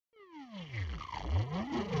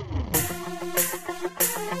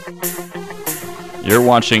You're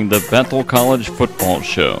watching the Bethel College Football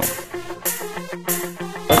Show.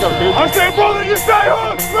 I say, brother, you say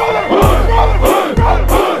hood, brother, hood, brother, hood, brother,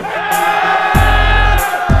 hood.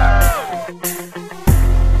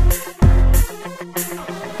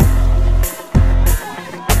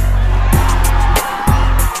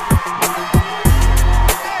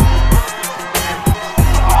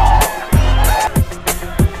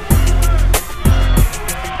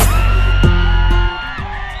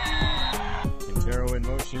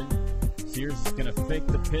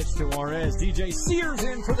 Pitch to Juarez. DJ Sears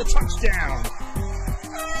in for the touchdown.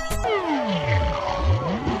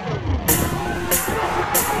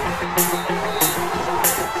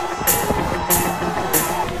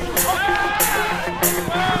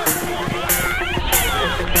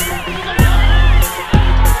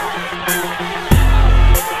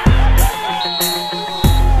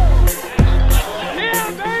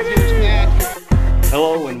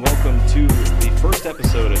 Hello and welcome to the first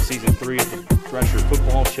episode of Season 3 of the Thresher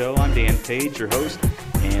Football Show. I'm Dan Page, your host,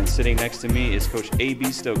 and sitting next to me is Coach A.B.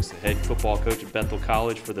 Stokes, the head football coach at Bethel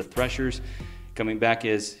College for the Threshers, coming back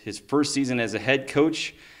as his first season as a head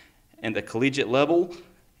coach at the collegiate level,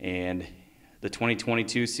 and the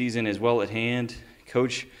 2022 season is well at hand.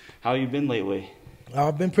 Coach, how have you been lately?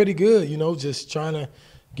 I've been pretty good, just trying to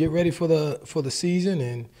get ready for the season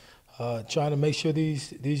and trying to make sure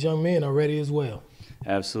these young men are ready as well.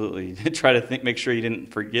 Absolutely. Try to make sure you didn't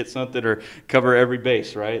forget something or cover every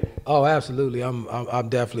base, right? Oh, absolutely. I'm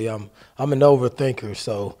definitely an overthinker,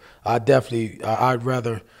 so I'd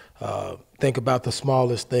rather think about the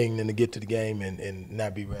smallest thing than to get to the game and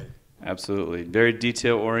not be ready. Absolutely. Very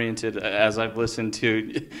detail oriented, as I've listened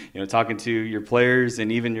to, talking to your players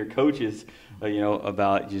and even your coaches,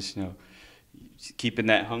 about just, keeping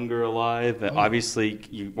that hunger alive. Obviously,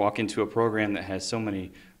 you walk into a program that has so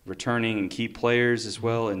many returning and key players as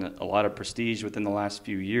well, and a lot of prestige within the last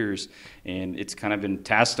few years, and it's kind of been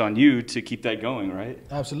tasked on you to keep that going, right?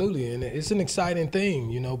 Absolutely, and it's an exciting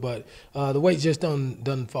thing, but the weight just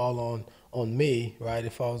doesn't fall on me, right?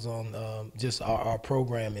 It falls on just our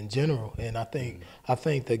program in general, and I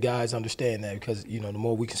think the guys understand that because the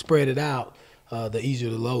more we can spread it out, the easier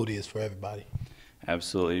the load is for everybody.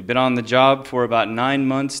 Absolutely. You've been on the job for about 9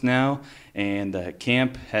 months now, and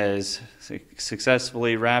camp has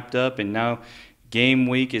successfully wrapped up, and now game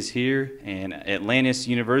week is here, and Atlantis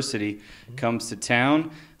University comes to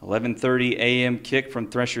town, 11:30 a.m. kick from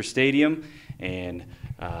Thresher Stadium, and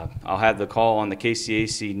I'll have the call on the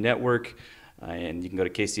KCAC network, and you can go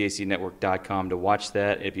to kcacnetwork.com to watch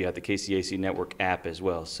that if you have the KCAC network app as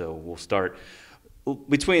well. So we'll start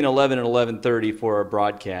between 11 and 11:30 for our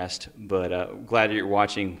broadcast, but glad you're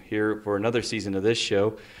watching here for another season of this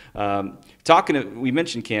show. We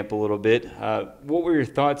mentioned camp a little bit. What were your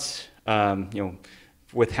thoughts,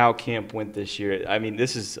 with how camp went this year? I mean,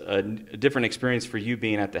 this is a different experience for you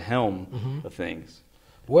being at the helm of things.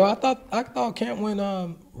 Well, I thought camp went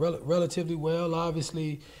relatively well.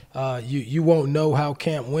 Obviously, you won't know how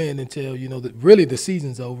camp went until really the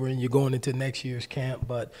season's over and you're going into next year's camp.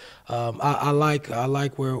 But I like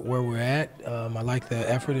where we're at. I like the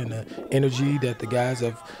effort and the energy that the guys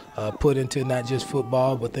have put into not just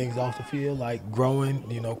football but things off the field, like growing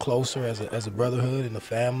closer as a brotherhood and a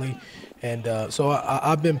family. And so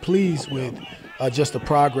I've been pleased with just the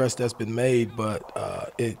progress that's been made, but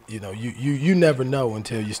you never know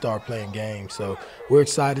until you start playing games. So we're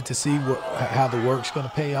excited to see how the work's going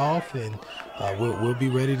to pay off, and we'll be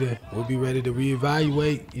ready to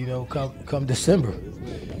reevaluate come December.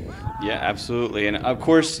 Yeah, absolutely. And of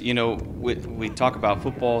course, we talk about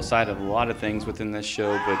football side of a lot of things within this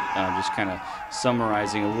show, but just kind of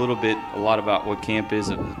summarizing a lot about what camp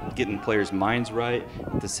is, getting players' minds right.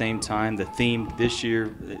 At the same time, the theme this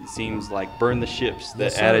year, it seems like burn the ships,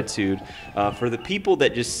 that attitude. For the people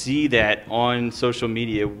that just see that on social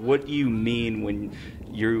media, what do you mean when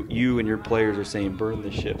you and your players are saying burn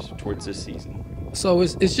the ships towards this season? So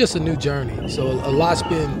it's just a new journey. So a lot's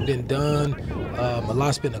been done, a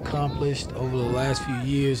lot's been accomplished over the last few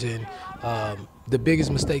years, and the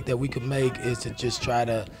biggest mistake that we could make is to just try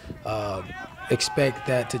to expect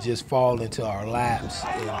that to just fall into our laps.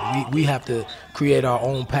 And we have to create our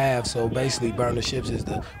own path. So basically, burn the ships is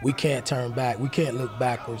we can't turn back. We can't look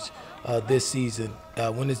backwards this season.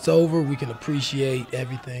 When it's over, we can appreciate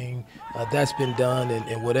everything that's been done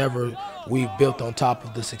and whatever we've built on top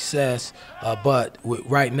of the success. But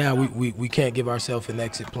right now, we can't give ourselves an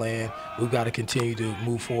exit plan. We've got to continue to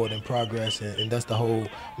move forward and progress, and that's the whole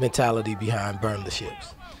mentality behind burn the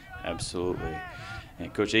ships. Absolutely.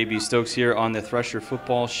 And Coach A.B. Stokes here on the Thresher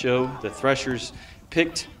Football Show. The Threshers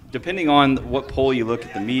picked depending on what poll you look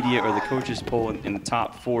at, the media or the coaches poll, in the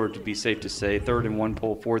top 4, to be safe to say, 3rd in one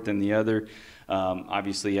poll, 4th in the other.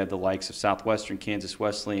 Obviously, you had the likes of Southwestern, Kansas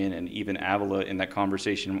Wesleyan, and even Avila in that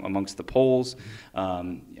conversation amongst the polls.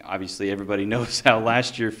 Obviously, everybody knows how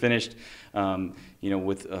last year finished,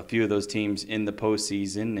 with a few of those teams in the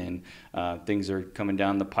postseason, and things are coming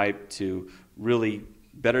down the pipe to really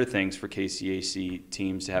better things for KCAC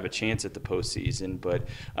teams to have a chance at the postseason. But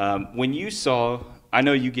when you saw, I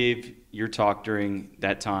know you gave your talk during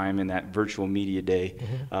that time in that virtual media day,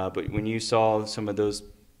 but when you saw some of those,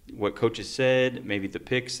 what coaches said, maybe the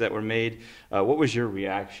picks that were made, what was your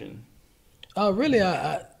reaction? Really,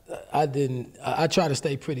 I didn't. I try to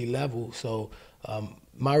stay pretty level, so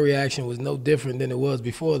my reaction was no different than it was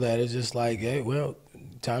before that. It's just like, hey, well,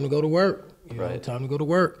 time to go to work. Time to go to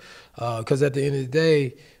work. Because at the end of the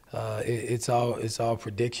day, it's all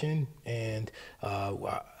prediction, and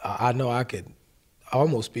I know I could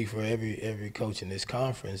almost speak for every coach in this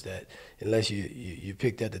conference that unless you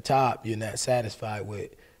picked at the top, you're not satisfied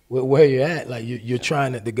with where you're at. Like you're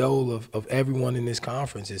trying to, the goal of everyone in this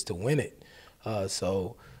conference is to win it.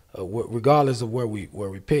 So regardless of where we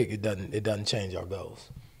pick, it doesn't change our goals.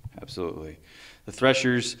 Absolutely. The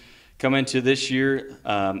Threshers come into this year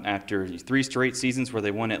after 3 straight seasons where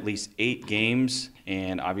they won at least 8 games,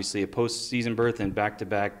 and obviously a postseason berth and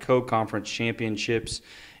back-to-back co-conference championships.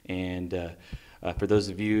 And for those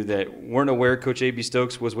of you that weren't aware, Coach A.B.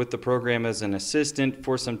 Stokes was with the program as an assistant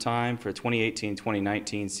for some time for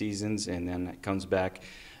 2018-2019 seasons, and then comes back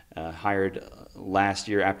hired last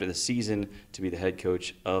year after the season to be the head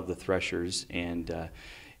coach of the Threshers. And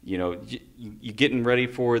you're getting ready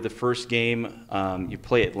for the first game. You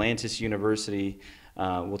play Atlantis University.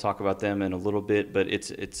 We'll talk about them in a little bit, but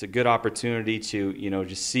it's a good opportunity to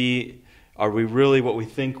just see, are we really what we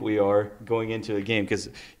think we are going into the game? Because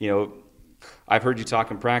I've heard you talk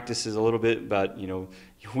in practices a little bit about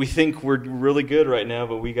we think we're really good right now,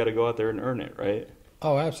 but we got to go out there and earn it, right?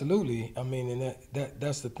 Oh, absolutely. I mean, and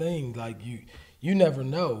that's the thing. Like you never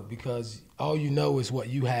know, because all you know is what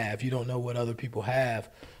you have. You don't know what other people have.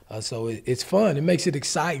 So it's fun. It makes it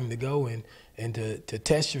exciting to go and to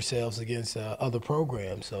test yourselves against other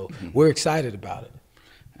programs. So we're excited about it.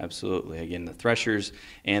 Absolutely. Again, the Threshers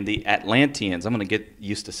and the Atlanteans. I'm going to get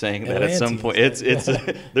used to saying that at some point.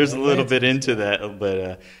 There's a little bit into that,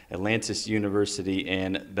 but Atlantis University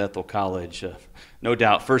and Bethel College, no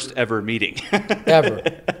doubt, first ever meeting. Ever.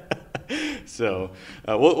 So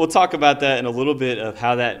we'll talk about that in a little bit of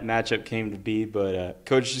how that matchup came to be. But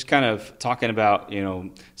Coach, just kind of talking about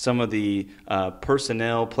some of the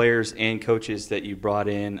personnel, players, and coaches that you brought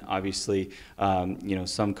in. Obviously,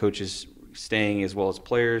 some coaches staying as well as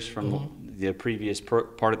players from the previous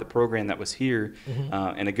part of the program that was here,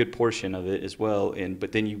 and a good portion of it as well.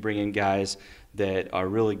 But then you bring in guys that are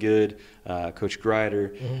really good. Coach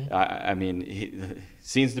Grider, I mean, he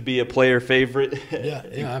seems to be a player favorite. Yeah,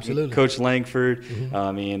 absolutely. Coach Langford,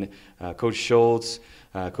 Coach Schultz,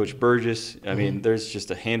 Coach Burgess. I mean, there's just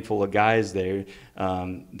a handful of guys there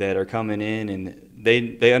that are coming in, and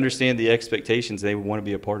they understand the expectations. They want to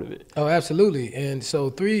be a part of it. Oh, absolutely. And so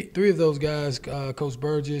three of those guys, Coach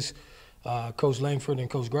Burgess, Coach Langford, and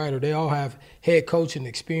Coach Grider, they all have head coaching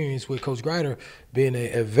experience, with Coach Grider being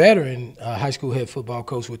a veteran high school head football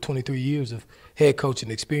coach with 23 years of head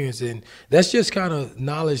coaching experience. And that's just kind of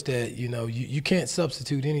knowledge that, you can't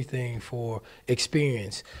substitute anything for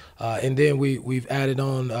experience. And then we've added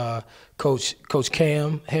on Coach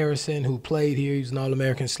Cam Harrison, who played here. He was an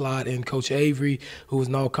All-American slot, and Coach Avery, who was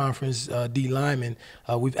an All-Conference D lineman.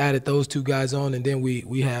 We've added those 2 guys on, and then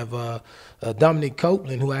we have Dominic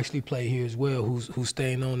Copeland, who actually played here as well, who's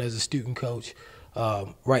staying on as a student coach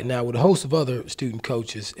right now with a host of other student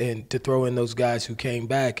coaches, and to throw in those guys who came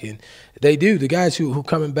back. And the guys who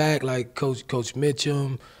coming back, like Coach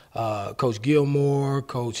Mitchum, Coach Gilmore,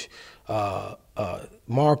 Coach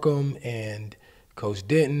Markham, and Coach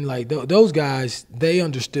Denton, like those guys, they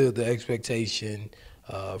understood the expectation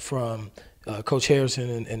from Coach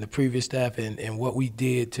Harrison and the previous staff, and what we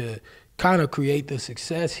did to kind of create the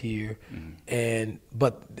success here.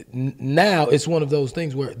 But now it's one of those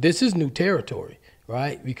things where this is new territory,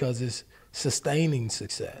 right? Because it's sustaining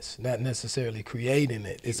success, not necessarily creating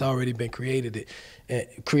it. It's already been created,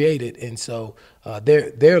 and so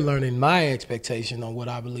they're learning my expectation on what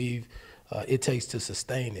I believe it takes to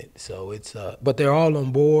sustain it. So it's but they're all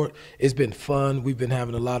on board. It's been fun. We've been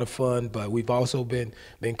having a lot of fun, but we've also been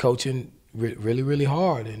coaching really, really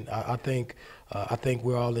hard, and I think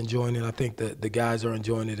we're all enjoying it. I think the guys are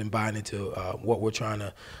enjoying it and buying into what we're trying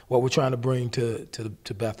to bring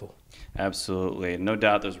to Bethel. Absolutely. And no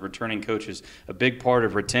doubt those returning coaches, a big part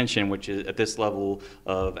of retention, which is at this level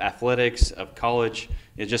of athletics, of college,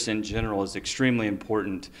 just in general, is extremely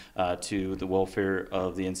important to the welfare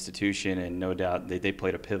of the institution. And no doubt they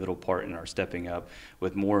played a pivotal part in our stepping up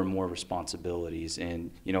with more and more responsibilities.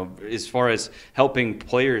 And, you know, as far as helping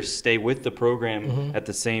players stay with the program at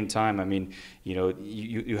the same time, I mean, you know,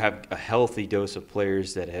 you have a healthy dose of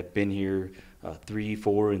players that have been here 3,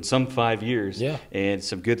 4, and some 5 years, and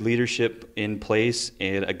some good leadership in place,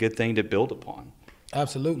 and a good thing to build upon.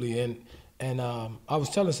 Absolutely, and I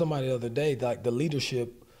was telling somebody the other day, like, the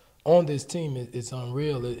leadership on this team is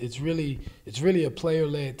unreal. It's really a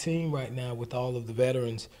player-led team right now with all of the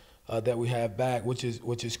veterans that we have back, which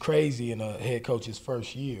is crazy in a head coach's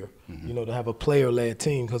first year, you know, to have a player-led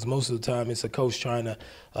team, because most of the time it's a coach trying to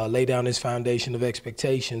lay down his foundation of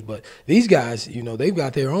expectations. But these guys, you know, they've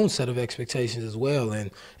got their own set of expectations as well.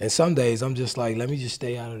 And some days I'm just like, let me just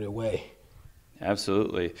stay out of their way.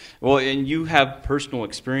 Absolutely. Well, and you have personal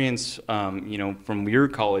experience, you know, from your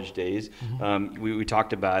college days. We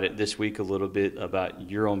talked about it this week a little bit about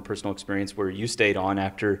your own personal experience where you stayed on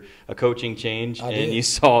after a coaching change and you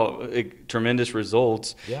saw tremendous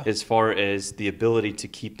results as far as the ability to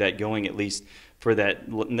keep that going, at least for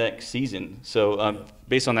that next season. So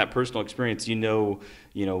based on that personal experience, you know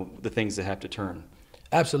the things that have to turn.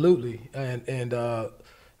 Absolutely. And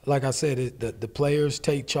like I said, the players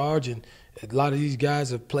take charge, and a lot of these guys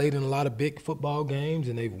have played in a lot of big football games,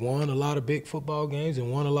 and they've won a lot of big football games and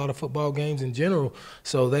won a lot of football games in general.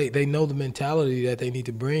 So they know the mentality that they need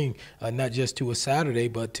to bring, not just to a Saturday,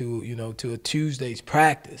 but to a Tuesday's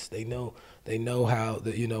practice. They know how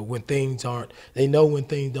when things aren't. They know when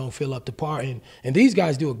things don't fill up the par, and these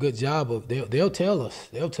guys do a good job of. They'll tell us.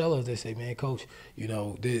 They say, man, coach,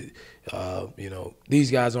 these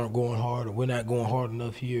guys aren't going hard, or we're not going hard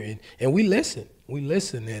enough here, and we listen.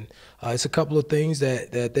 And it's a couple of things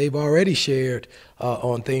that they've already shared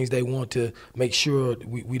on things they want to make sure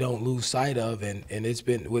we don't lose sight of. And it's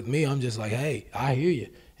been, with me, I'm just like, hey, I hear you,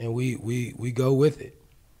 and we go with it.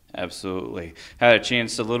 Absolutely. Had a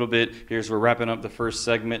chance a little bit, here's we're wrapping up the first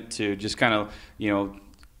segment, to just kind of,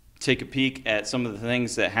 take a peek at some of the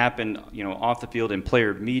things that happened, off the field in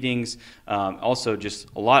player meetings. Also just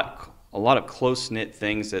a lot of close-knit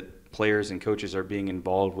things that players and coaches are being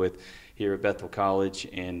involved with here at Bethel College,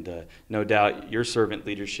 and no doubt your servant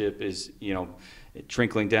leadership is,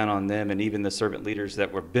 trickling down on them, and even the servant leaders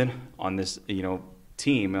that were been on this,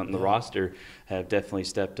 team on the roster have definitely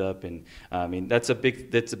stepped up. And I mean, that's a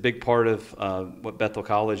big part of what Bethel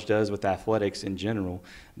College does with athletics in general.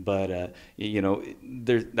 But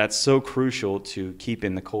that's so crucial to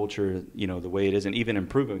keeping the culture, the way it is, and even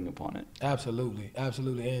improving upon it. Absolutely,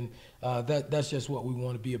 and that's just what we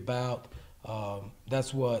want to be about.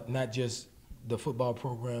 That's what not just the football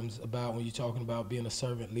program's about when you're talking about being a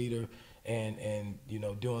servant leader and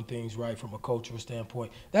doing things right from a cultural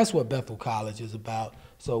standpoint. That's what Bethel College is about.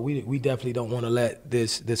 So we definitely don't want to let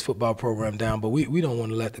this football program down, but we don't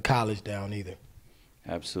want to let the college down either.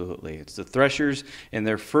 Absolutely. It's the Threshers in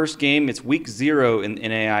their first game. It's week 0 in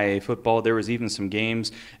NAIA football. There was even some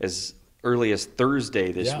games as early as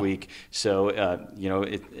Thursday this week. So,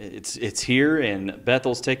 it's here, and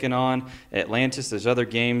Bethel's taking on Atlantis. There's other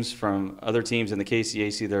games from other teams in the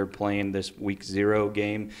KCAC that are playing this week 0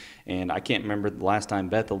 game. And I can't remember the last time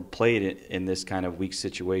Bethel played in this kind of week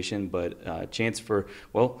situation, but chance for,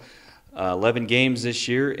 11 games this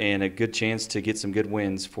year, and a good chance to get some good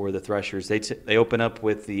wins for the Threshers. They open up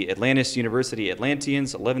with the Atlantis University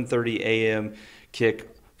Atlanteans, 11:30 a.m.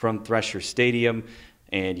 kick from Thresher Stadium.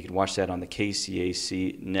 And you can watch that on the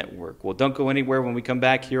KCAC network. Well, don't go anywhere. When we come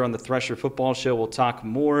back here on the Thresher Football Show, we'll talk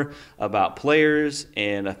more about players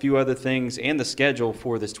and a few other things and the schedule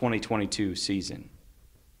for this 2022 season.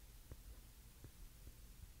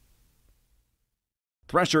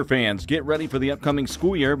 Thresher fans, get ready for the upcoming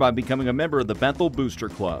school year by becoming a member of the Bethel Booster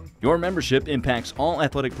Club. Your membership impacts all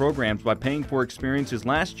athletic programs by paying for experiences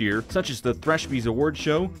last year, such as the Threshbees Award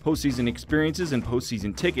Show, postseason experiences and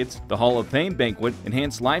postseason tickets, the Hall of Fame banquet,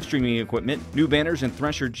 enhanced live streaming equipment, new banners in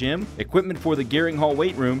Thresher Gym, equipment for the Gearing Hall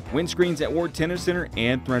weight room, windscreens at Ward Tennis Center,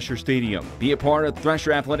 and Thresher Stadium. Be a part of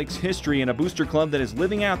Thresher Athletics history and a booster club that is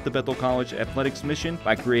living out the Bethel College athletics mission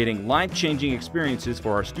by creating life-changing experiences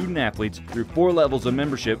for our student athletes through 4 levels of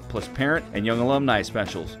membership plus parent and young alumni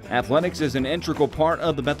specials. Athletics is an integral part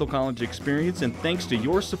of the Bethel College experience, and thanks to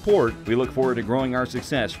your support, we look forward to growing our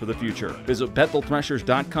success for the future. Visit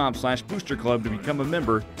BethelThreshers.com/booster club to become a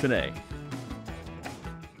member today.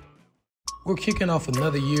 We're kicking off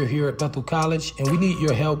another year here at Bethel College, and we need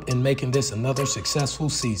your help in making this another successful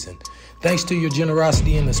season. Thanks to your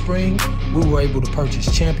generosity in the spring, we were able to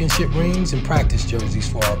purchase championship rings and practice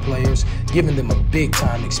jerseys for our players, giving them a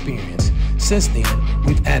big-time experience. Since then,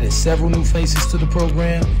 we've added several new faces to the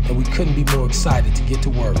program, and we couldn't be more excited to get to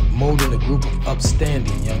work molding a group of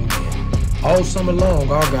upstanding young men. All summer long,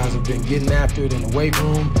 our guys have been getting after it in the weight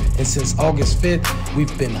room, and since August 5th,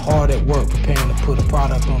 we've been hard at work preparing to put a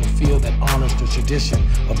product on the field that honors the tradition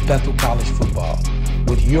of Bethel College football.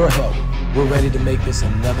 With your help, we're ready to make this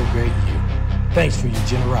another great year. Thanks for your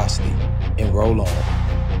generosity, and roll on.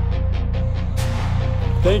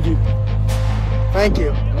 Thank you. Thank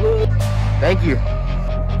you. Thank you.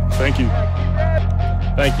 Thank you.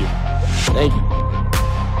 Thank you. Thank you.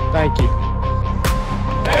 Thank you.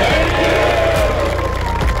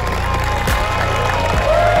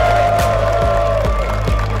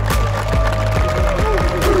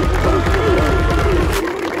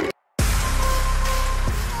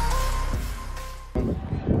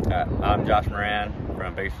 I'm Josh Maran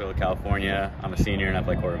from Bakersfield, California. I'm a senior and I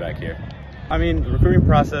play quarterback here. I mean, the recruiting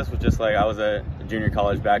process was just like I was at junior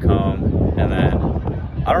college back home, and then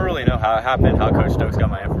I don't really know how it happened, how Coach Stokes got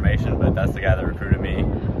my information, but that's the guy that recruited me.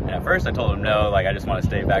 And at first I told him no, like I just want to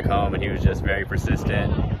stay back home, and he was just very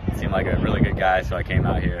persistent. He seemed like a really good guy, so I came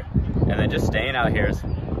out here. And then just staying out here,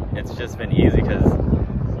 it's just been easy because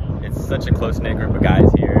it's such a close-knit group of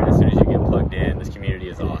guys here, and as soon as you get plugged in, this community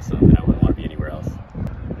is awesome, and I wouldn't want to be anywhere else.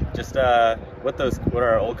 Just what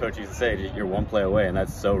our old coach used to say, you're one play away, and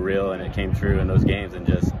that's so real, and it came true in those games, and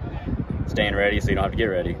just staying ready so you don't have to get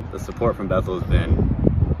ready. The support from Bethel has been,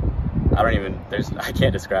 I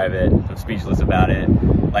can't describe it. I'm speechless about it.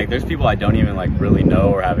 Like, there's people I don't even like really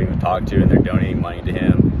know or haven't even talked to, and they're donating money to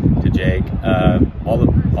him, to Jake.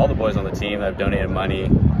 All the boys on the team that have donated money.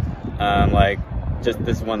 Like, just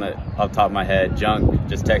this one that off the top of my head, Junk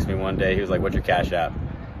just texted me one day. He was like, "What's your Cash App?"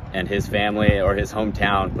 And his family or his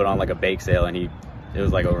hometown put on like a bake sale, and it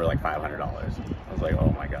was like over like $500. I was like,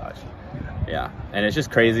 oh my gosh. Yeah, and it's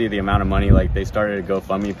just crazy the amount of money. Like, they started a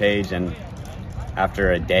GoFundMe page, and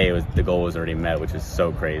after a day the goal was already met, which is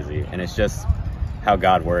so crazy. And it's just how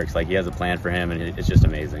God works. Like, he has a plan for him, and it's just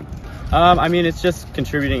amazing. I mean, it's just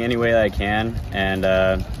contributing any way that I can, and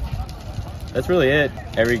that's really it.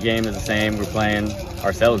 Every game is the same. We're playing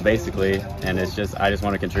ourselves basically, and I just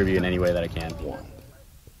want to contribute in any way that I can.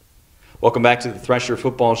 Welcome back to the Thresher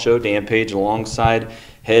Football Show. Dan Page alongside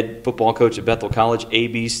head football coach at Bethel College,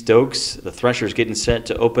 A.B. Stokes. The Threshers getting set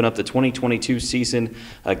to open up the 2022 season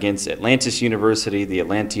against Atlantis University. The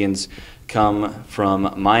Atlanteans come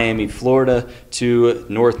from Miami, Florida to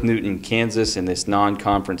North Newton, Kansas in this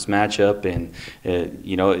non-conference matchup. And,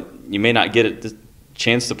 you may not get a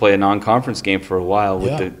chance to play a non-conference game for a while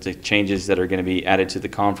with the changes that are going to be added to the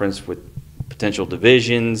conference with potential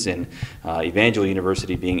divisions, and Evangel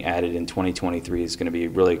University being added in 2023 is going to be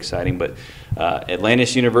really exciting. But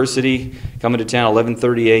Atlantis University coming to town,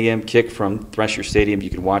 11:30 a.m. kick from Thresher Stadium. You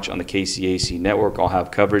can watch on the KCAC network. I'll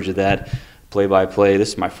have coverage of that play-by-play. This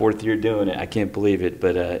is my 4th year doing it. I can't believe it,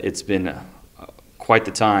 but it's been quite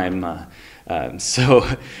the time. But this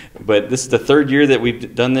is the 3rd year that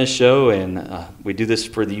we've done this show, and we do this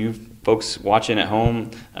for you folks watching at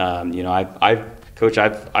home. I've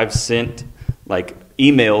sent like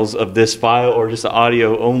emails of this file or just an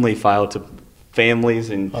audio only file to families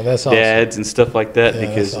and dads and stuff like that,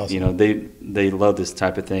 because awesome. They love this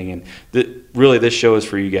type of thing, and really this show is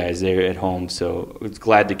for you guys there at home, so it's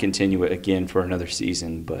glad to continue it again for another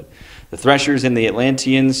season. But the Threshers and the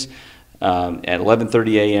Atlanteans at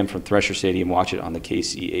 11:30 a.m. from Thresher Stadium. Watch it on the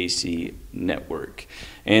KCAC network.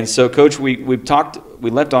 And so, Coach, we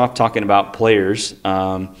left off talking about players.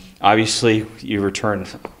 Obviously, you returned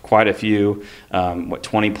quite a few,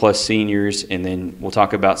 20-plus seniors, and then we'll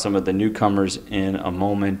talk about some of the newcomers in a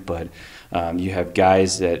moment. But you have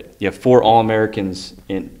you have 4 All-Americans,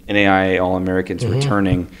 NAIA All-Americans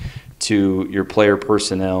returning to your player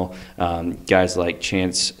personnel, guys like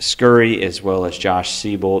Chance Scurry as well as Josh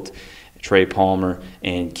Seabolt, Trey Palmer,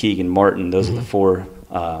 and Keegan Martin. Those are the 4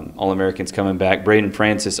 All-Americans coming back. Braden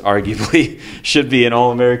Francis arguably should be an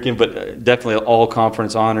All-American, but definitely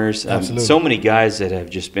all-conference honors. So many guys that have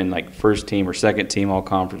just been like first-team or second-team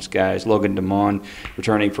all-conference guys. Logan DeMond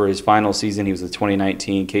returning for his final season. He was the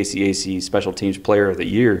 2019 KCAC Special Teams Player of the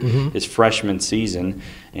Year his freshman season.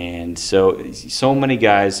 And so many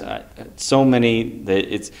guys, so many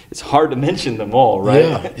that it's hard to mention them all,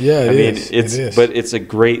 right? Yeah, it is. But it's a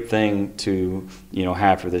great thing to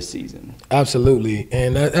have for this season. Absolutely.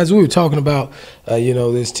 And as we were talking about,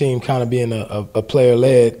 this team kind of being a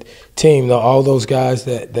player-led team, all those guys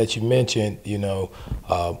that you mentioned,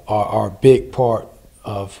 are a big part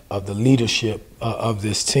of the leadership of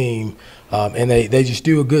this team, and they just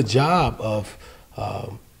do a good job of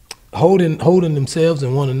holding themselves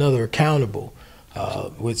and one another accountable.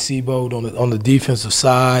 With Seabold on the defensive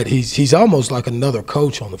side, he's almost like another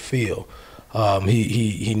coach on the field.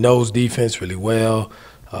 He knows defense really well.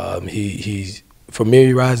 He's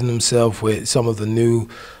familiarizing himself with some of the new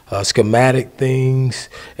schematic things,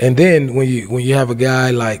 and then when you have a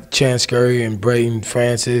guy like Chance Curry and Braden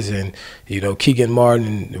Francis and Keegan Martin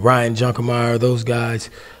and Ryan Junkermeyer, those guys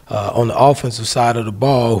on the offensive side of the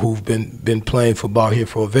ball who've been playing football here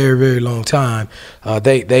for a very, very long time,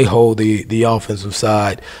 they hold the offensive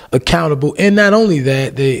side accountable. And not only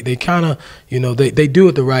that, they kind of they do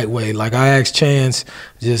it the right way. Like I asked Chance,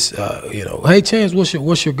 just hey Chance,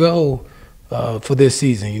 what's your goal for this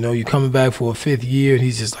season? You're coming back for a 5th year, and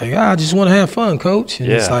he's just like, I just want to have fun, coach.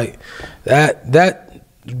 And it's like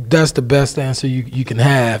that's the best answer you can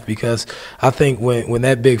have, because I think when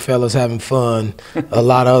that big fella's having fun, a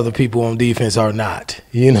lot of other people on defense are not.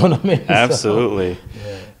 You know what I mean? Absolutely.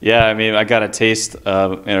 So, yeah, I mean, I got a taste in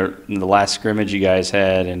the last scrimmage you guys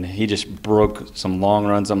had, and he just broke some long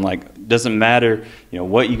runs. I'm like, doesn't matter,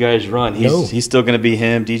 what you guys run. He's still going to be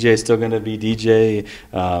him. DJ's still going to be DJ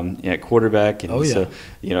at quarterback. And so,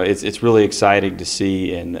 it's really exciting to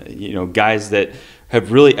see, and guys that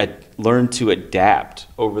have really learned to adapt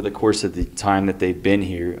over the course of the time that they've been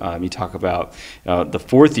here. You talk about the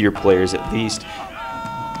 4th-year players, at least.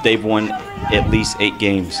 They've won at least 8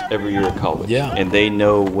 games every year at college. Yeah. And they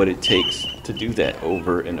know what it takes to do that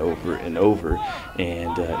over and over and over.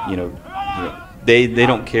 And, they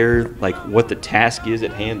don't care, like, what the task is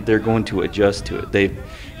at hand. They're going to adjust to it. They've,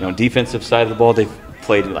 defensive side of the ball, they've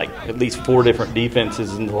played, like, at least 4 different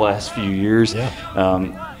defenses in the last few years.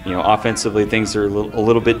 Yeah. Offensively, things are a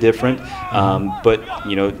little bit different. But,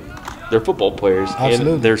 they're football players.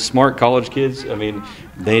 Absolutely. And they're smart college kids. I mean,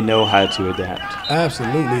 they know how to adapt.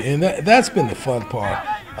 Absolutely. And that's been the fun part,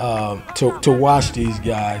 to watch these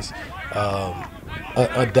guys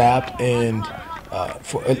adapt, and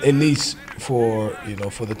for at least for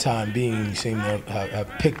the time being, you seem to have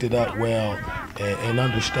picked it up well and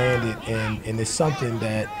understand it, and it's something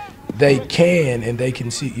that they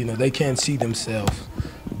can see. They can see themselves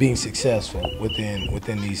being successful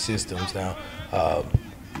within these systems. Now,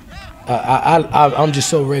 I'm just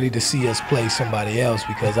so ready to see us play somebody else,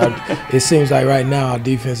 because it seems like right now our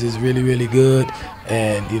defense is really, really good,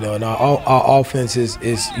 and and our offense is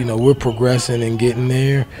we're progressing and getting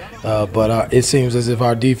there, but it seems as if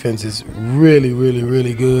our defense is really, really,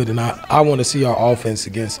 really good, and I want to see our offense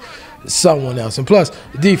against someone else. And plus,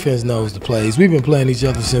 the defense knows the plays. We've been playing each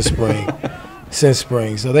other since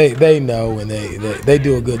spring. So they know, and they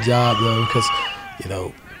do a good job, though, because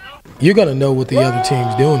you're going to know what the other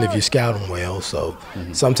team's doing if you're scouting well. So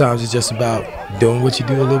sometimes it's just about doing what you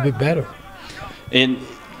do a little bit better. And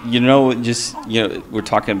we're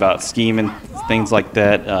talking about scheme and things like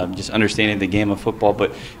that, just understanding the game of football.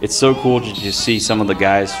 But it's so cool to just see some of the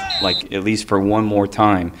guys, like, at least for one more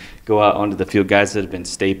time, go out onto the field. Guys that have been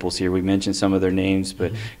staples here. We mentioned some of their names,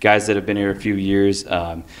 but guys that have been here a few years.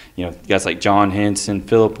 Guys like John Henson,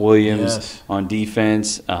 Phillip Williams on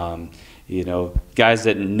defense. Guys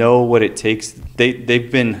that know what it takes.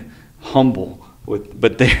 They've been humble,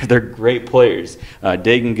 but they're great players.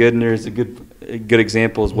 Dagan Goodner is a good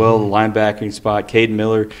example as well. The linebacking spot. Cade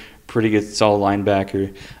Miller, pretty good, solid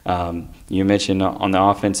linebacker. You mentioned on the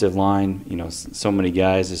offensive line, so many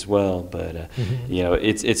guys as well. But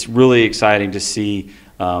it's really exciting to see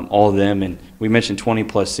all of them. And we mentioned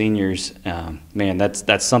 20+ seniors. Man,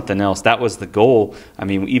 that's something else. That was the goal. I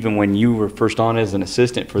mean, even when you were first on as an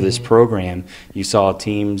assistant for this program, you saw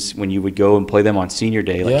teams when you would go and play them on senior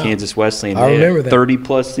day, like Kansas Wesleyan. I remember that.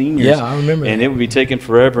 30+ seniors. Yeah, I remember and that. it would be taking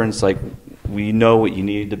forever, and it's like, we know what you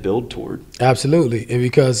needed to build toward. Absolutely, and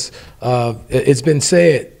because it's been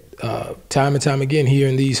said time and time again here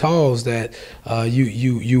in these halls that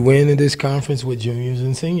you win in this conference with juniors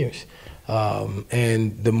and seniors.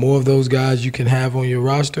 And the more of those guys you can have on your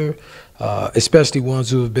roster, especially ones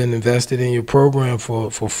who have been invested in your program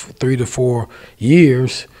for 3 to 4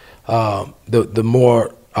 years, the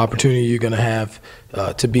more opportunity you're going to have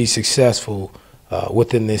to be successful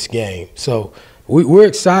within this game. So we're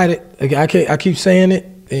excited. I keep saying it.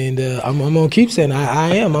 and I'm gonna keep saying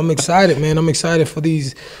I am. I'm excited, man. I'm excited for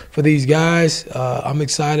these guys. I'm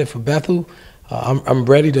excited for Bethel. I'm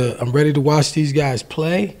ready to watch these guys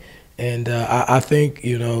play, and I think,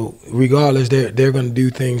 you know, regardless, they're going to do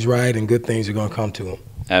things right, and good things are going to come to them.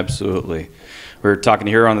 Absolutely. We're talking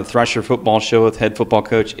here on the Thresher Football Show with head football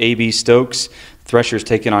coach A.B. Stokes. Thresher's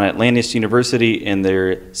taking on Atlantis University in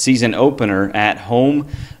their season opener at home,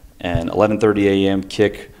 and 11:30 a.m.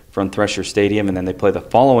 kick from Thresher Stadium, and then they play the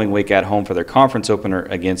following week at home for their conference opener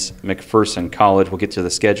against McPherson College. We'll get to the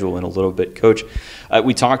schedule in a little bit. Coach,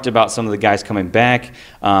 we talked about some of the guys coming back,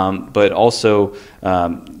 but also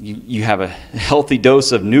you have a healthy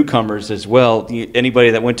dose of newcomers as well. Anybody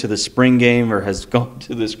that went to the spring game or has gone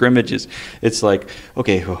to the scrimmages, it's like,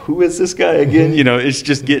 okay, who is this guy again? You know, it's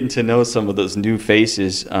just getting to know some of those new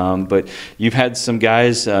faces. But you've had some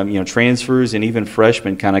guys, you know, transfers and even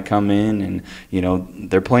freshmen kind of come in, and, you know,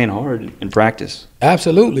 they're playing hard in practice.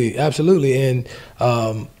 Absolutely. And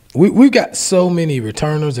we've got so many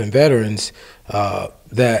returners and veterans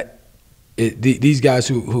that these guys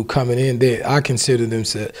who coming in, I consider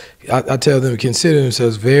themselves, I tell them, consider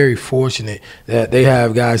themselves very fortunate that they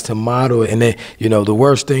have guys to model it. And they, you know, the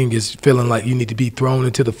worst thing is feeling like you need to be thrown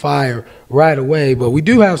into the fire right away. But we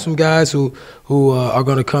do have some guys who are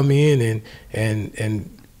going to come in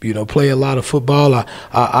and you know, play a lot of football.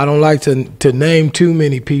 I don't like to name too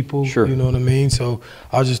many people. Sure. You know what I mean? So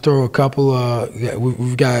I'll just throw a couple.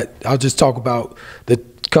 I'll just talk about the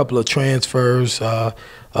couple of transfers.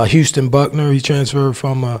 Houston Buckner, he transferred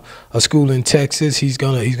from a school in Texas. He's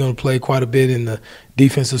gonna play quite a bit in the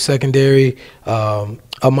defensive secondary.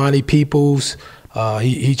 Amani Peoples,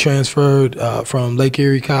 he transferred from Lake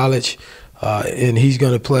Erie College. And he's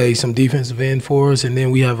going to play some defensive end for us. And then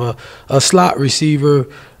we have a slot receiver,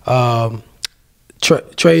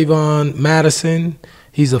 Trayvon Madison.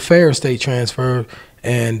 He's a Ferris State transfer,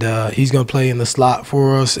 and he's going to play in the slot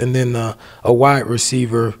for us. And then a wide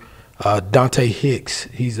receiver, Dante Hicks.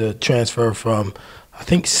 He's a transfer from, I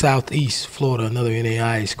think, Southeast Florida, another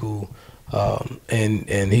NAIA school.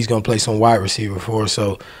 And he's going to play some wide receiver for us.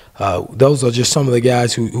 So those are just some of the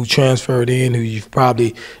guys who transferred in, who you've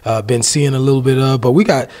probably been seeing a little bit of. But we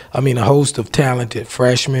got, I mean, a host of talented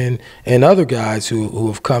freshmen and other guys who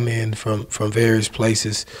have come in from various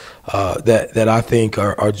places that I think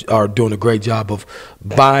are doing a great job of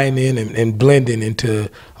buying in and blending into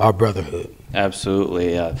our brotherhood.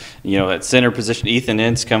 Absolutely. You know, at center position, Ethan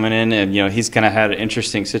Ince coming in, and, you know, he's kind of had an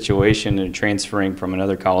interesting situation in transferring from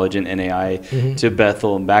another college in NAIA to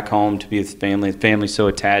Bethel and back home to be with family. His family's so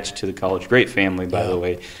attached to the college. Great family, by the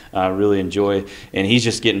way. Really enjoy. And he's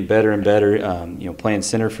just getting better and better, you know, playing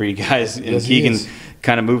center for you guys. And yes, Keegan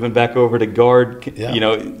kind of moving back over to guard. Yeah. You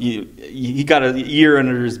know, he got a year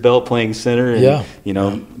under his belt playing center. And, you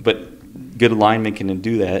know, but good linemen can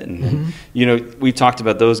do that. And, you know, we've talked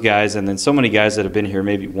about those guys, and then so many guys that have been here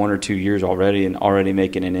maybe 1 or 2 years already and already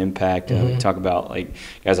making an impact. We talk about, like,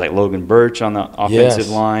 guys like Logan Birch on the offensive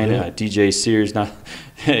line, DJ Sears,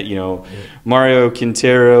 you know, Mario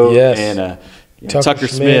Quintero, and Tucker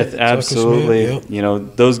Smith. Absolutely. You know,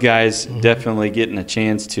 those guys definitely getting a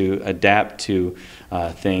chance to adapt to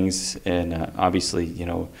things, and obviously, you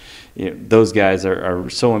know, those guys are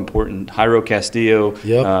so important. Jairo Castillo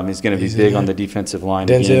is going to be big on the defensive line.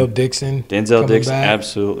 Denzel Dixon.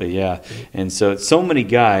 Absolutely, And so many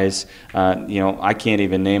guys, you know, I can't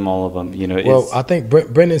even name all of them. You know, well, I think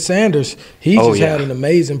Brendan Sanders, he had an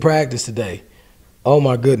amazing practice today. Oh,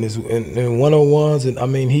 my goodness. In 101s, and I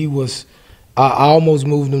mean, he was – I almost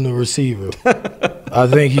moved him to receiver. I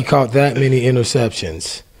think he caught that many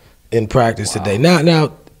interceptions in practice today.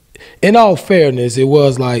 Now, in all fairness, it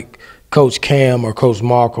was like Coach Cam or Coach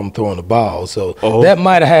Markham throwing the ball, so that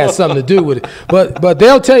might have had something to do with it. But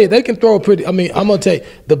they'll tell you they can throw pretty. I mean, I'm gonna tell you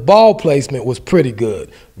the ball placement was pretty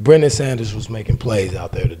good. Brendan Sanders was making plays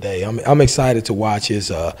out there today. I'm excited to watch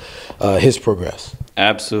his progress.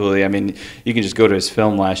 Absolutely. I mean, you can just go to his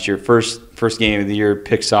film last year. First game of the year,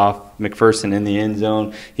 picks off McPherson in the end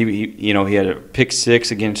zone. He had a pick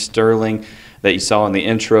 6 against Sterling that you saw in the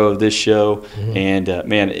intro of this show. And,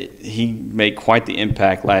 man, he made quite the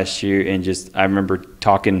impact last year. And just I remember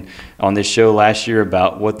talking on this show last year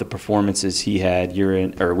about what the performances he had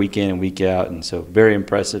week in and week out. And so very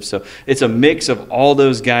impressive. So it's a mix of all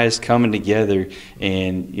those guys coming together.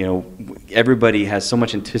 And, you know, everybody has so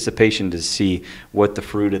much anticipation to see what the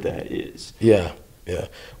fruit of that is. Yeah.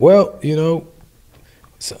 Well, you know,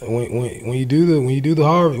 so when you do the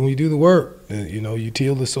harvest, when you do the work, you know, you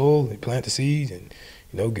till the soil, you plant the seeds, and,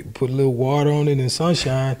 you know, put a little water on it and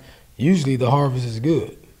sunshine. Usually the harvest is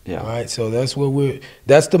good. Yeah. Right. So that's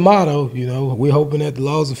the motto. You know, we're hoping that the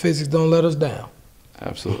laws of physics don't let us down.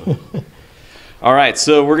 Absolutely. All right,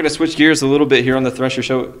 so we're going to switch gears a little bit here on the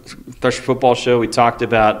Thresher Football Show. We talked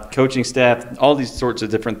about coaching staff, all these sorts of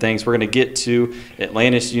different things. We're going to get to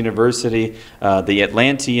Atlantis University. The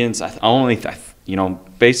Atlanteans,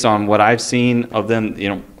 based on what I've seen of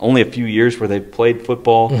them, only a few years where they've played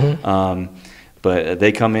football. Mm-hmm. But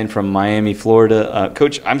they come in from Miami, Florida.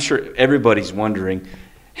 Coach, I'm sure everybody's wondering,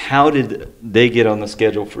 how did they get on the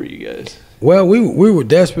schedule for you guys? Well, we were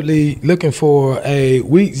desperately looking for a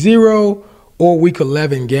week 0 or week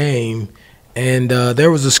 11 game, and there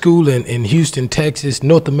was a school in Houston, Texas,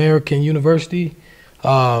 North American University,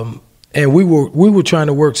 and we were trying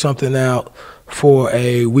to work something out for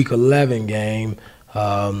a week 11 game,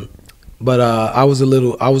 but I was a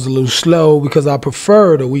little slow because I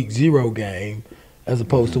preferred a week 0 game as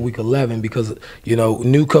opposed to week 11 because,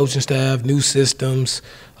 new coaching staff, new systems,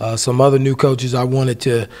 some other new coaches. I wanted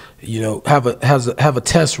to, have a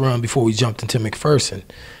test run before we jumped into McPherson.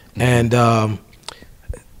 And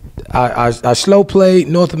I slow played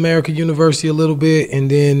North American University a little bit,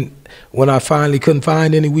 and then when I finally couldn't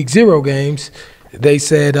find any week 0 games, they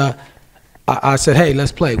said, I said, hey,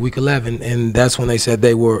 let's play week 11, and that's when they said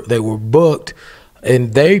they were booked,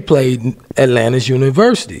 and they played Atlantis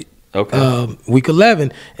University. Okay. Week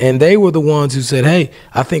 11, and they were the ones who said, hey,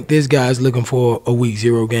 I think this guy's looking for a week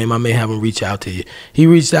 0 game. I may have him reach out to you. He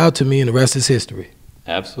reached out to me, and the rest is history.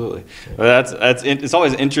 Absolutely. Well, it's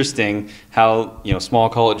always interesting how small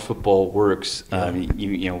college football works.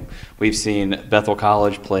 We've seen Bethel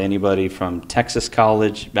College play anybody from Texas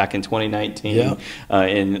College back in 2019. Yeah.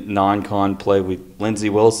 In non-con play with Lindsey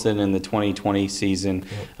Wilson in the 2020 season.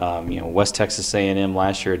 Yep. West Texas A&M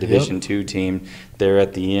last year, a Division II team there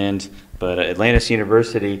at the end. But Atlantis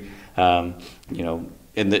University, as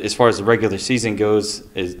far as the regular season goes,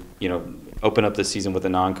 is open up the season with a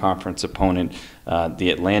non-conference opponent, the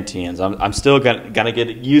Atlanteans. I'm still gonna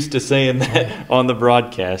get used to saying that on the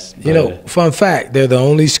broadcast. Fun fact: they're the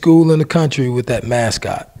only school in the country with that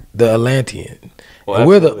mascot, the Atlantean. Well,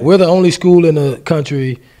 we're the only school in the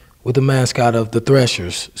country with the mascot of the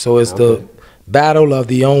Threshers. So it's the battle of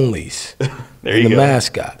the onlys. There you go. The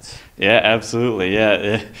mascots. Yeah, absolutely.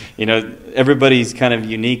 Yeah, everybody's kind of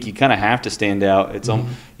unique. You kind of have to stand out. It's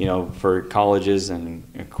for colleges, and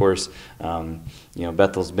of course,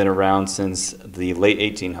 Bethel's been around since the late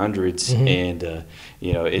 1800s, and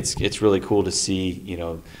it's really cool to see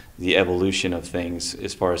the evolution of things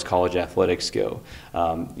as far as college athletics go.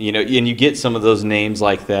 And you get some of those names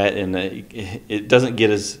like that, and it doesn't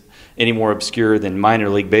get any more obscure than minor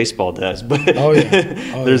league baseball does, but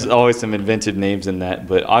there's always some inventive names in that.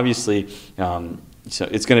 But obviously, so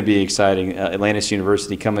it's going to be exciting. Atlantis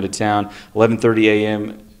University coming to town, 11:30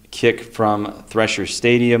 a.m. kick from Thresher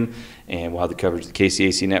Stadium, and we'll have the coverage of the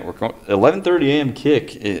KCAC network. 11:30 a.m.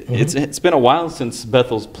 kick. It's been a while since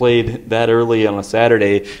Bethel's played that early on a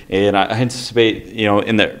Saturday, and I anticipate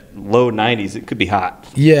in the low 90s it could be hot.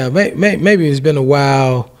 Yeah, maybe it's been a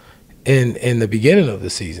while in the beginning of the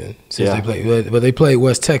season since they played, but they played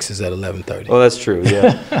West Texas at 11:30. Well, that's true.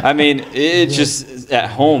 Yeah, I mean, it's just at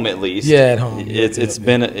home at least. Yeah, at home.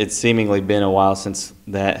 It's seemingly been a while since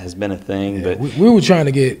that has been a thing. Yeah, but we were trying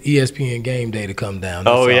to get ESPN Game Day to come down.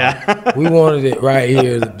 That's we wanted it right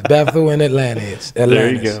here, Bethel and Atlantis.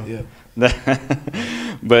 There you go. Yeah.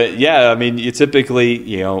 But yeah, I mean, you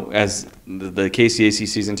typically, as the KCAC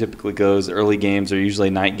season typically goes, early games are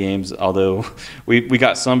usually night games. Although we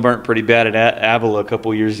got sunburnt pretty bad at Avila a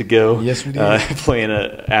couple years ago. Yes, we did. Playing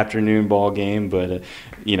an afternoon ball game, but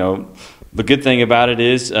the good thing about it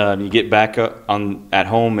is you get back at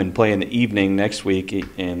home and play in the evening next week,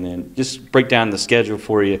 and then just break down the schedule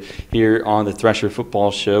for you here on the Thresher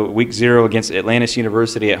Football Show. Week 0 against Atlantis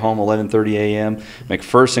University at home, 11:30 a.m.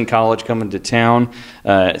 McPherson College coming to town,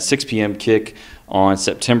 6 p.m. kick on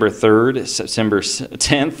September 3rd, September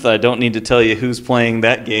 10th. I don't need to tell you who's playing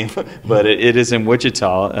that game, but it is in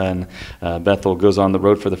Wichita, and Bethel goes on the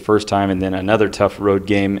road for the first time, and then another tough road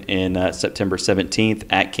game in September 17th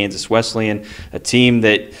at Kansas Wesleyan, a team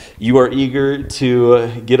that you are eager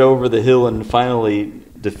to get over the hill and finally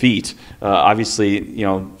defeat. Obviously,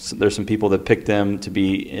 there's some people that picked them to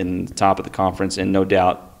be in the top of the conference, and no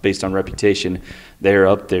doubt, based on reputation, they're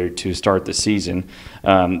up there to start the season.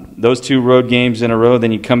 Those 2 road games in a row,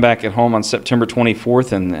 then you come back at home on September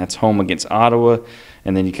 24th, and that's home against Ottawa,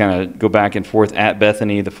 and then you kind of go back and forth at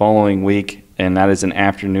Bethany the following week, and that is an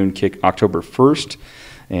afternoon kick October 1st.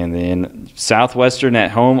 And then Southwestern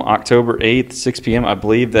at home, October 8th, 6 p.m. I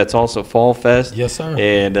believe that's also Fall Fest. Yes, sir.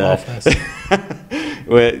 And Fall Fest.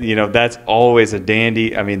 well, that's always a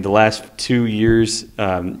dandy. I mean, the last 2 years,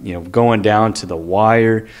 going down to the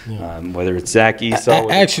wire, whether it's Zach Esau.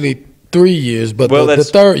 Actually, 3 years, but Well, the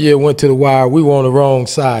third year went to the wire. We were on the wrong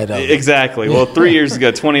side of it. Exactly. Well, 3 years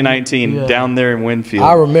ago, 2019, down there in Winfield.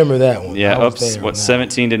 I remember that one. Yeah, up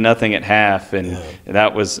 17-0 at half, and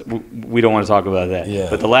that was we don't want to talk about that. Yeah.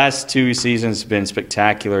 But the last 2 seasons have been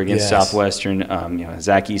spectacular against Southwestern.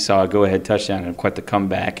 Zach Esau, go-ahead touchdown, and quite the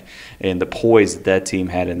comeback and the poise that team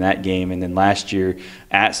had in that game. And then last year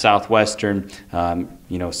at Southwestern,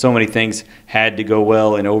 so many things had to go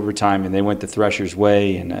well in overtime, and they went the Thresher's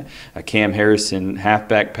way. And a Cam Harrison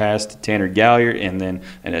halfback pass to Tanner Gallier, and then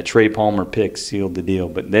a Trey Palmer pick sealed the deal.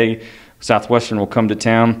 But Southwestern will come to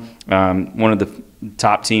town. One of the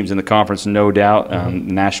top teams in the conference, no doubt.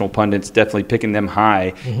 National pundits definitely picking them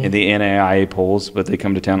high in the NAIA polls, but they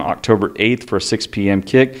come to town October 8th for a 6 p.m.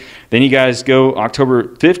 kick. Then you guys go October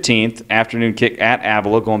 15th, afternoon kick at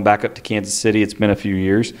Avila, going back up to Kansas City. It's been a few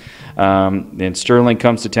years. Then Sterling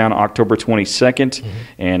comes to town October 22nd,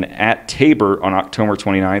 and at Tabor on October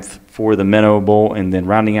 29th for the Minnow Bowl, and then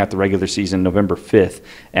rounding out the regular season November 5th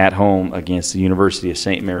at home against the University of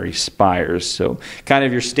St. Mary Spires. So kind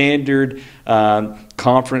of your standard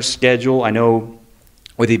conference schedule. I know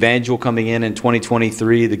with Evangel coming in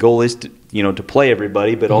 2023, the goal is to play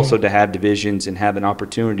everybody, but also to have divisions and have an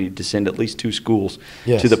opportunity to send at least 2 schools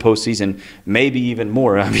to the postseason, maybe even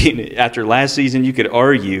more. I mean, after last season, you could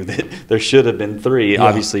argue that there should have been 3. Yeah.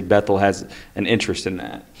 Obviously, Bethel has an interest in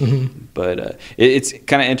that. But it's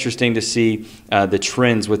kind of interesting to see the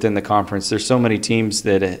trends within the conference. There's so many teams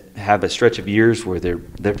that have a stretch of years where they're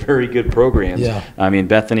very good programs. Yeah. I mean,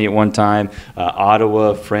 Bethany at one time,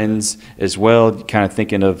 Ottawa, Friends as well, kind of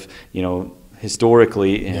thinking of,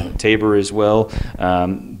 historically, and Tabor as well.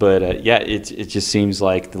 It just seems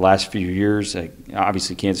like the last few years,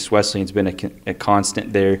 obviously Kansas Wesleyan's been a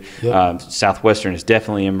constant there. Yep. Southwestern has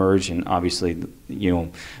definitely emerged, and obviously,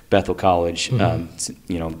 Bethel College,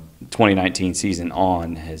 2019 season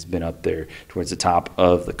on has been up there towards the top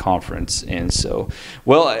of the conference. And so,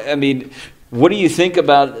 I mean, what do you think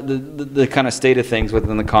about the kind of state of things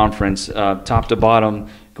within the conference, top to bottom,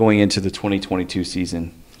 going into the 2022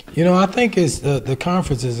 season? I think the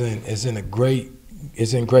conference is in great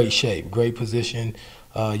shape, great position.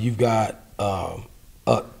 You've got a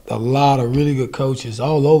lot of really good coaches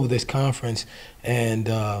all over this conference, and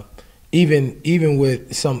even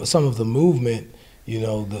with some of the movement,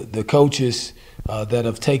 the coaches that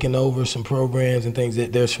have taken over some programs and things,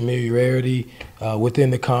 that there's familiarity within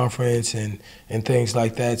the conference and things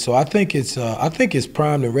like that. So I think it's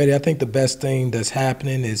primed and ready. I think the best thing that's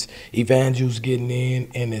happening is Evangel's getting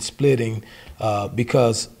in and it's splitting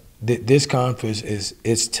because this conference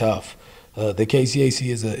is tough. The KCAC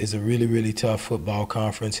is a really, really tough football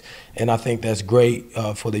conference, and I think that's great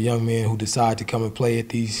for the young men who decide to come and play at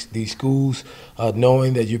these schools,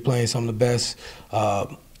 knowing that you're playing some of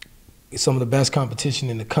the best competition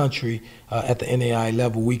in the country at the NAIA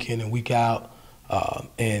level, week in and week out,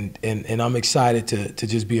 and I'm excited to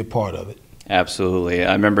just be a part of it. Absolutely.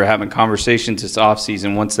 I remember having conversations this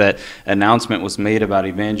offseason once that announcement was made about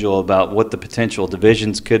Evangel, about what the potential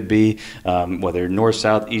divisions could be, whether north,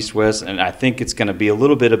 south, east, west, and I think it's going to be a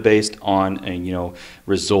little bit based on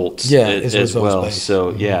results as well. Based.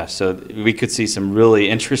 So so we could see some really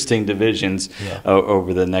interesting divisions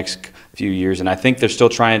over the next few years, and I think they're still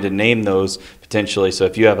trying to name those potentially. So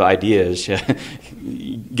if you have ideas,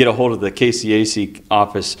 get a hold of the KCAC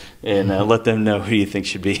office and let them know who you think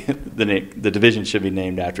should be the division should be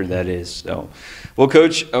named after. That is. So, well,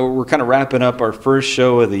 Coach, we're kind of wrapping up our first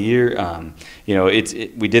show of the year.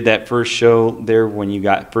 We did that first show there when you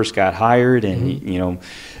first got hired, and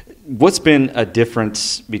what's been a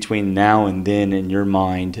difference between now and then in your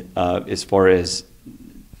mind as far as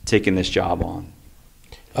taking this job on?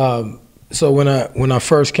 So when I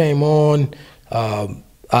first came on,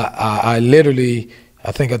 I literally,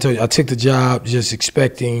 I think I told you, I took the job just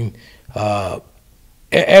expecting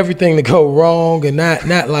everything to go wrong, and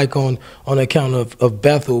not like on account of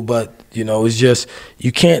Bethel, but it's just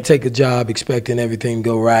you can't take a job expecting everything to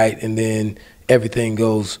go right and then everything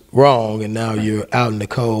goes wrong, and now you're out in the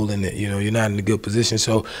cold and you're not in a good position.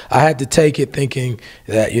 So I had to take it thinking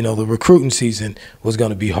that the recruiting season was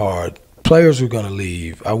going to be hard. Players were going to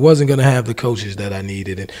leave. I wasn't going to have the coaches that I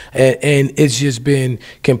needed, and it's just been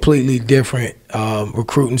completely different.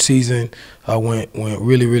 Recruiting season went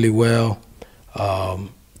really, really well.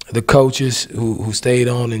 The coaches who stayed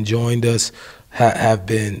on and joined us have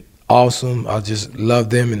been awesome. I just love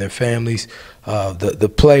them and their families.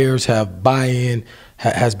 The players have buy-in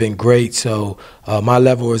has been great. So my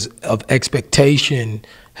level of expectation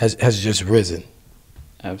has just risen.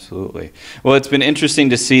 Absolutely. Well, it's been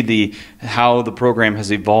interesting to see how the program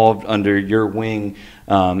has evolved under your wing.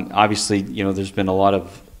 Obviously, there's been a lot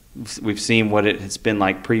of we've seen what it has been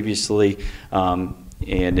like previously.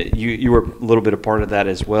 And you were a little bit a part of that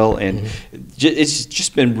as well, and it's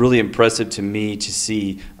just been really impressive to me to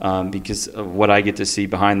see, because of what I get to see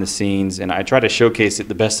behind the scenes, and I try to showcase it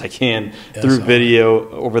the best I can through video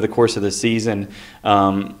over the course of the season.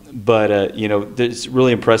 But you know, it's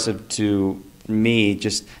really impressive to me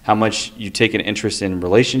just how much you take an interest in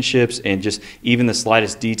relationships and just even the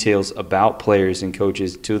slightest details about players and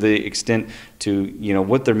coaches, to the extent to, you know,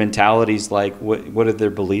 what their mentality's like, what are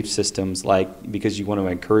their belief systems like, because you want to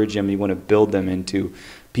encourage them, you want to build them into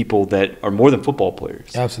people that are more than football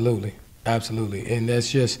players. Absolutely, absolutely, and that's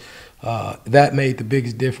just that made the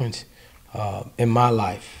biggest difference in my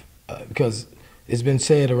life, because it's been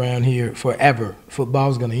said around here forever,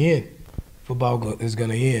 football's going to end. Football is going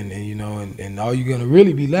to end, and you know, and all you're going to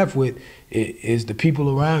really be left with is the people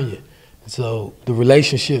around you. So the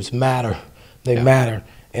relationships matter; they matter,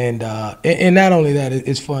 and not only that,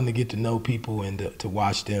 it's fun to get to know people and to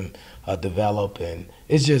watch them develop, and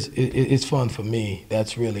it's just it's fun for me.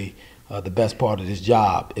 That's really the best part of this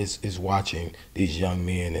job is watching these young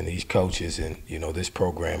men and these coaches and, you know, this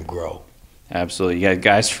program grow. Absolutely. You got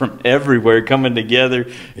guys from everywhere coming together,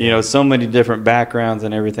 you know, so many different backgrounds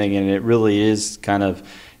and everything, and it really is kind of,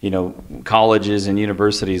 you know, colleges and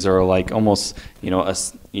universities are like almost, you know,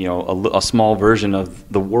 a small version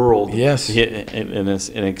of the world. Yes. In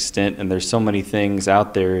an extent, and there's so many things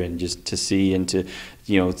out there, and just to see and to,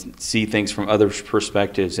 you know, see things from other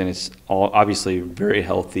perspectives, and it's all obviously very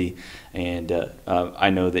healthy. And I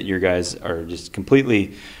know that your guys are just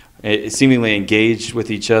completely seemingly engaged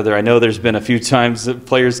with each other. I know there's been a few times that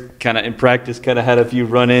players kind of in practice kind of had a few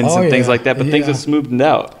run-ins and things like that, but things have smoothed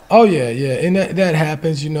out. Oh yeah, and that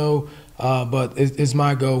happens, you know. But it's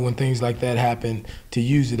my goal when things like that happen to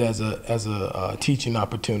use it as a teaching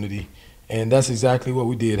opportunity, and that's exactly what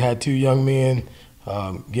we did. Had two young men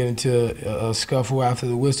get into a scuffle after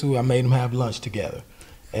the whistle. I made them have lunch together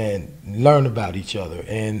and learn about each other,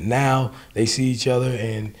 and now they see each other,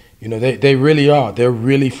 and you know, they really are. They're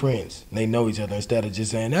really friends. They know each other, instead of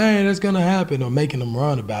just saying, "Hey, that's gonna happen," or making them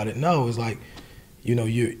run about it. No, it's like, you know,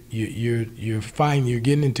 you're fighting, you're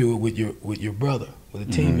getting into it with your brother, with a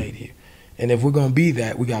teammate here, and if we're gonna be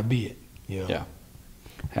that, we gotta be it. You know? Yeah,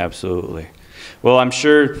 absolutely. Well, I'm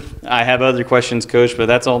sure I have other questions, Coach, but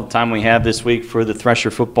that's all the time we have this week for the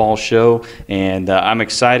Thresher Football Show, and I'm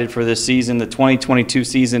excited for this season. The 2022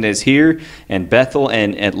 season is here, and Bethel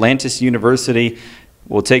and Atlantis University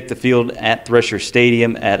will take the field at Thresher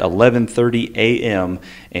Stadium at 11:30 a.m.,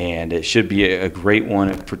 and it should be a great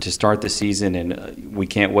one to start the season, and we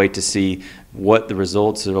can't wait to see what the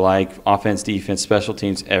results are like, offense, defense, special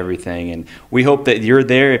teams, everything. And we hope that you're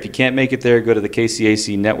there. If you can't make it there, go to the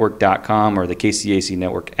KCACnetwork.com or the KCAC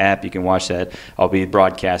Network app. You can watch that. I'll be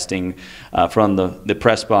broadcasting from the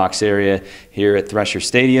press box area here at Thresher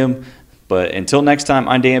Stadium. But until next time,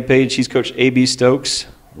 I'm Dan Page. He's Coach A.B. Stokes.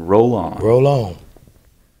 Roll on. Roll on.